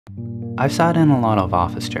I've sat in a lot of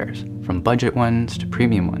office chairs, from budget ones to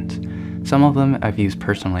premium ones. Some of them I've used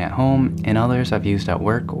personally at home, and others I've used at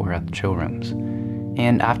work or at the showrooms.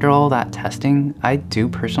 And after all that testing, I do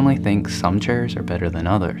personally think some chairs are better than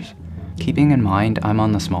others. Keeping in mind I'm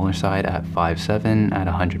on the smaller side at 5'7" at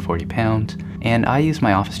 140 pounds, and I use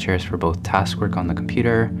my office chairs for both task work on the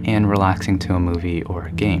computer and relaxing to a movie or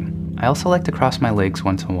a game. I also like to cross my legs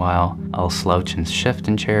once in a while. I'll slouch and shift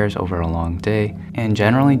in chairs over a long day, and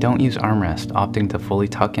generally don't use armrest, opting to fully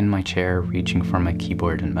tuck in my chair, reaching for my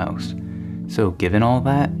keyboard and mouse. So given all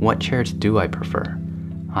that, what chairs do I prefer?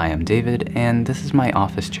 Hi, I'm David, and this is my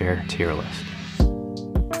office chair tier list.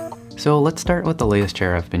 So let's start with the latest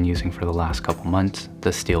chair I've been using for the last couple months, the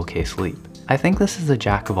Steelcase Leap. I think this is a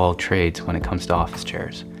jack of all trades when it comes to office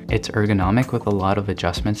chairs. It's ergonomic with a lot of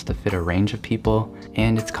adjustments to fit a range of people,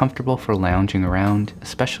 and it's comfortable for lounging around,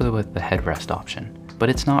 especially with the headrest option. But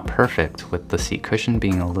it's not perfect, with the seat cushion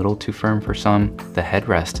being a little too firm for some, the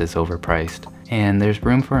headrest is overpriced, and there's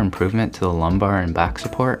room for improvement to the lumbar and back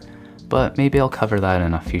support, but maybe I'll cover that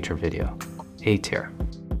in a future video. A tier.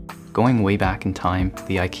 Going way back in time,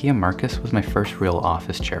 the IKEA Markus was my first real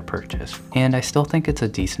office chair purchase, and I still think it's a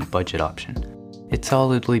decent budget option. It's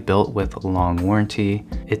solidly built with a long warranty,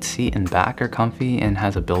 its seat and back are comfy and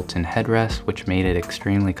has a built-in headrest which made it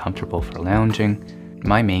extremely comfortable for lounging.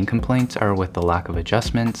 My main complaints are with the lack of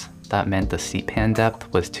adjustments. That meant the seat pan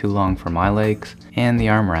depth was too long for my legs, and the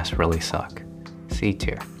armrests really suck. C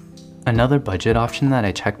tier. Another budget option that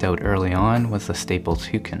I checked out early on was the Staples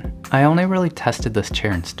Hyken. I only really tested this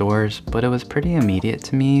chair in stores, but it was pretty immediate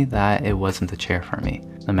to me that it wasn't the chair for me.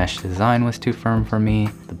 The mesh design was too firm for me,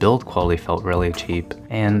 the build quality felt really cheap,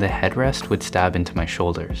 and the headrest would stab into my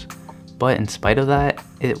shoulders. But in spite of that,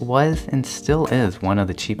 it was and still is one of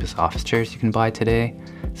the cheapest office chairs you can buy today,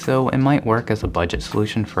 so it might work as a budget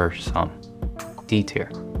solution for some. D tier.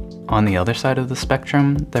 On the other side of the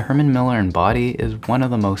spectrum, the Herman Embody is one of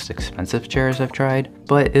the most expensive chairs I've tried,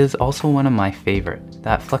 but is also one of my favorite.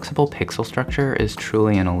 That flexible pixel structure is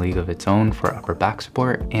truly in a league of its own for upper back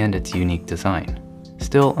support and its unique design.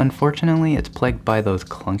 Still, unfortunately, it's plagued by those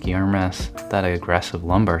clunky armrests, that aggressive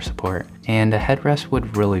lumbar support, and a headrest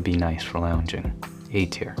would really be nice for lounging. A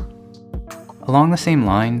tier. Along the same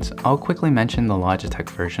lines, I'll quickly mention the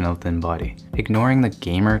Logitech version of the Embody. Ignoring the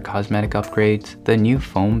gamer cosmetic upgrades, the new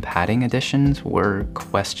foam padding additions were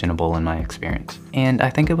questionable in my experience. And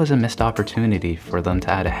I think it was a missed opportunity for them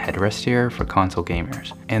to add a headrest here for console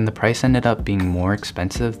gamers. And the price ended up being more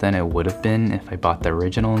expensive than it would have been if I bought the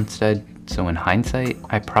original instead, so in hindsight,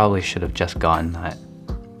 I probably should have just gotten that.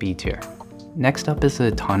 B tier. Next up is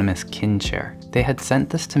the autonomous Kinn chair. They had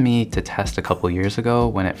sent this to me to test a couple years ago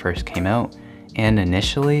when it first came out, and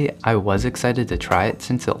initially I was excited to try it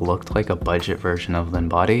since it looked like a budget version of the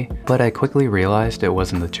Embody, but I quickly realized it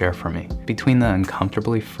wasn't the chair for me. Between the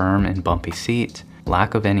uncomfortably firm and bumpy seat,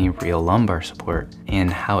 lack of any real lumbar support, and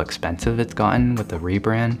how expensive it's gotten with the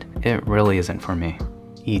rebrand, it really isn't for me.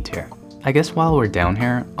 E tier. I guess while we're down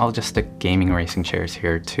here, I'll just stick gaming racing chairs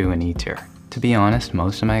here too in E tier. To be honest,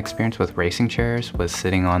 most of my experience with racing chairs was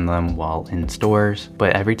sitting on them while in stores,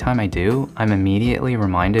 but every time I do, I'm immediately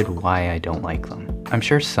reminded why I don't like them. I'm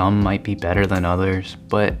sure some might be better than others,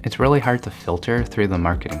 but it's really hard to filter through the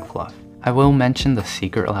marketing fluff. I will mention the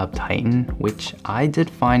Secretlab Titan, which I did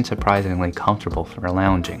find surprisingly comfortable for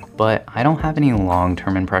lounging, but I don't have any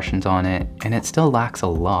long-term impressions on it, and it still lacks a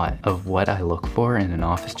lot of what I look for in an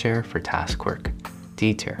office chair for task work.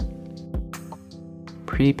 D tier.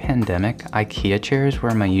 Pre-pandemic, IKEA chairs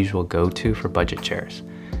were my usual go-to for budget chairs.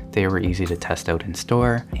 They were easy to test out in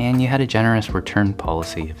store, and you had a generous return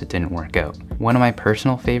policy if it didn't work out. One of my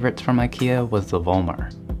personal favorites from IKEA was the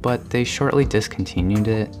Volmar, but they shortly discontinued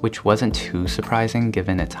it, which wasn't too surprising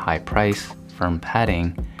given its high price, firm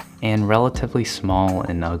padding, and relatively small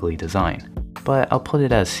and ugly design. But I'll put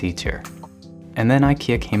it as C tier. And then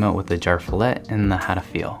IKEA came out with the Jarvfjallet and the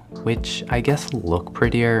Hattefjall, which I guess look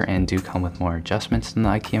prettier and do come with more adjustments than the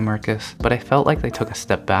IKEA Markus, but I felt like they took a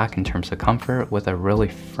step back in terms of comfort with a really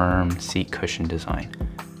firm seat cushion design.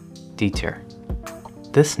 D tier.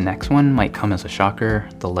 This next one might come as a shocker,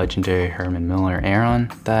 the legendary Herman Aeron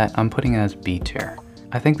that I'm putting as B tier.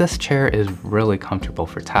 I think this chair is really comfortable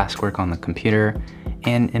for task work on the computer,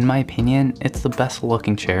 and in my opinion, it's the best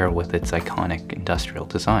looking chair with its iconic industrial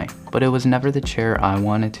design. But it was never the chair I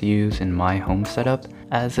wanted to use in my home setup,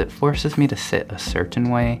 as it forces me to sit a certain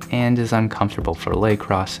way and is uncomfortable for leg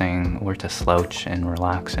crossing or to slouch and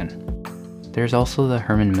relax in. There's also the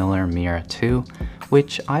Herman Mirra 2,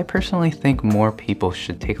 which I personally think more people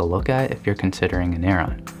should take a look at if you're considering an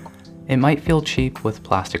Aeron. It might feel cheap with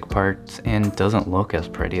plastic parts and doesn't look as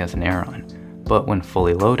pretty as an Aeron, but when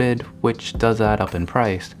fully loaded, which does add up in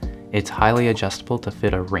price, it's highly adjustable to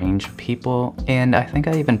fit a range of people, and I think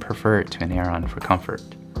I even prefer it to an Aeron for comfort.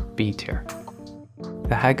 B tier.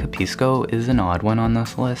 The HAG Capisco is an odd one on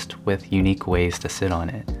this list with unique ways to sit on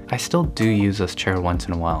it. I still do use this chair once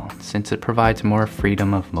in a while, since it provides more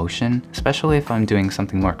freedom of motion, especially if I'm doing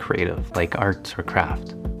something more creative, like arts or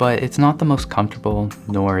craft. But it's not the most comfortable,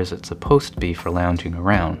 nor is it supposed to be for lounging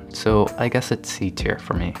around, so I guess it's C tier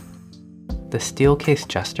for me. The Steelcase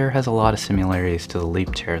Jester has a lot of similarities to the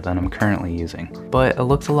Leap chair that I'm currently using, but it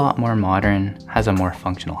looks a lot more modern, has a more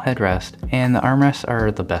functional headrest, and the armrests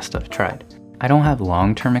are the best I've tried. I don't have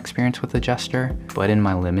long-term experience with the Jester, but in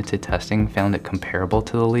my limited testing found it comparable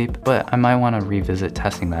to the Leap, but I might want to revisit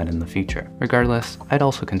testing that in the future. Regardless, I'd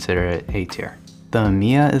also consider it A tier. The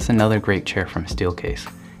Mirra is another great chair from Steelcase.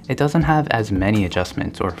 It doesn't have as many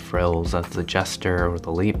adjustments or frills as the Jester or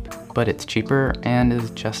the Leap, but it's cheaper and is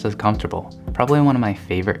just as comfortable. Probably one of my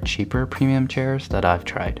favorite cheaper premium chairs that I've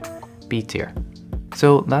tried. B tier.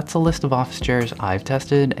 So that's a list of office chairs I've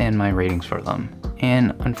tested and my ratings for them.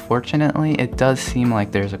 And unfortunately, it does seem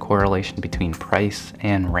like there's a correlation between price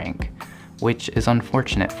and rank, which is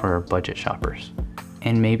unfortunate for budget shoppers.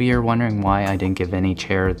 And maybe you're wondering why I didn't give any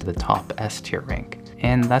chair the top S tier rank.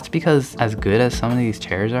 And that's because as good as some of these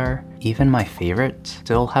chairs are, even my favorites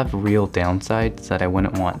still have real downsides that I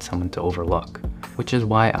wouldn't want someone to overlook. Which is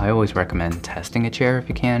why I always recommend testing a chair if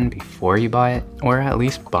you can before you buy it, or at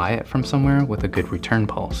least buy it from somewhere with a good return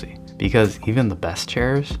policy. Because even the best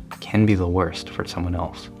chairs can be the worst for someone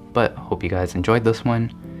else. But hope you guys enjoyed this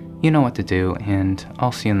one. You know what to do, and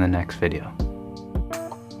I'll see you in the next video.